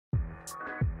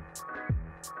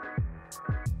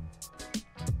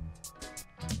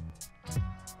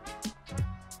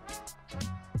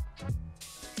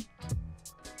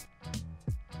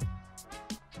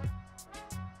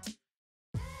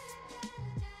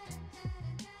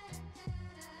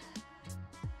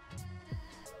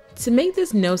To make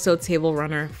this no-sew table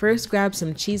runner, first grab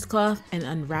some cheesecloth and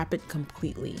unwrap it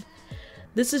completely.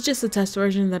 This is just a test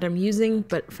version that I'm using,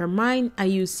 but for mine, I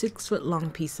use 6-foot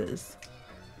long pieces.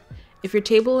 If your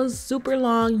table is super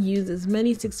long, use as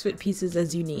many 6-foot pieces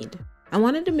as you need. I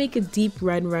wanted to make a deep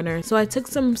red runner, so I took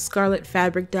some scarlet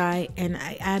fabric dye and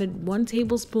I added 1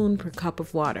 tablespoon per cup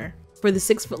of water. For the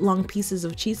 6-foot long pieces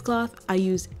of cheesecloth, I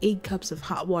used 8 cups of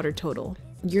hot water total.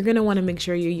 You're going to want to make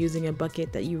sure you're using a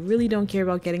bucket that you really don't care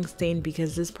about getting stained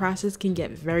because this process can get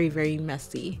very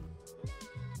messy.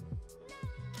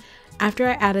 After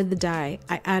I added the dye,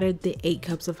 I added the 8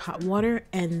 cups of hot water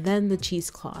and then the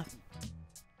cheesecloth.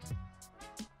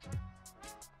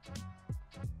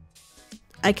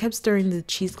 I kept stirring the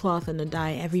cheesecloth and the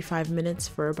dye every 5 minutes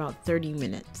for about 30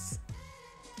 minutes.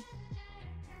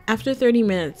 After 30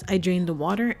 minutes, I drained the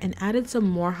water and added some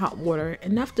more hot water,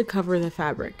 enough to cover the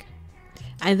fabric.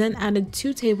 I then added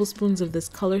 2 tablespoons of this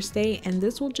color stay, and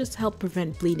this will just help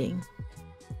prevent bleeding.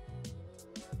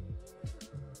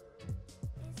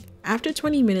 After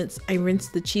 20 minutes, I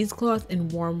rinsed the cheesecloth in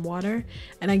warm water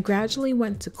and I gradually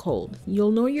went to cold.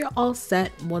 You'll know you're all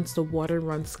set once the water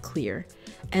runs clear.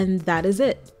 And that is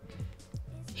it.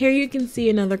 Here you can see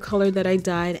another color that I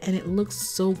dyed and it looks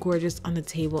so gorgeous on the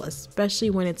table,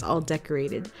 especially when it's all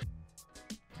decorated.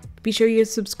 Be sure you're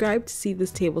subscribed to see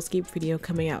this tablescape video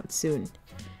coming out soon.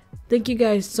 Thank you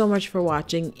guys so much for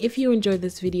watching. If you enjoyed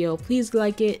this video, please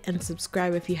like it and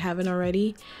subscribe if you haven't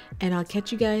already, and I'll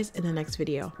catch you guys in the next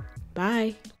video.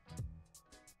 Bye!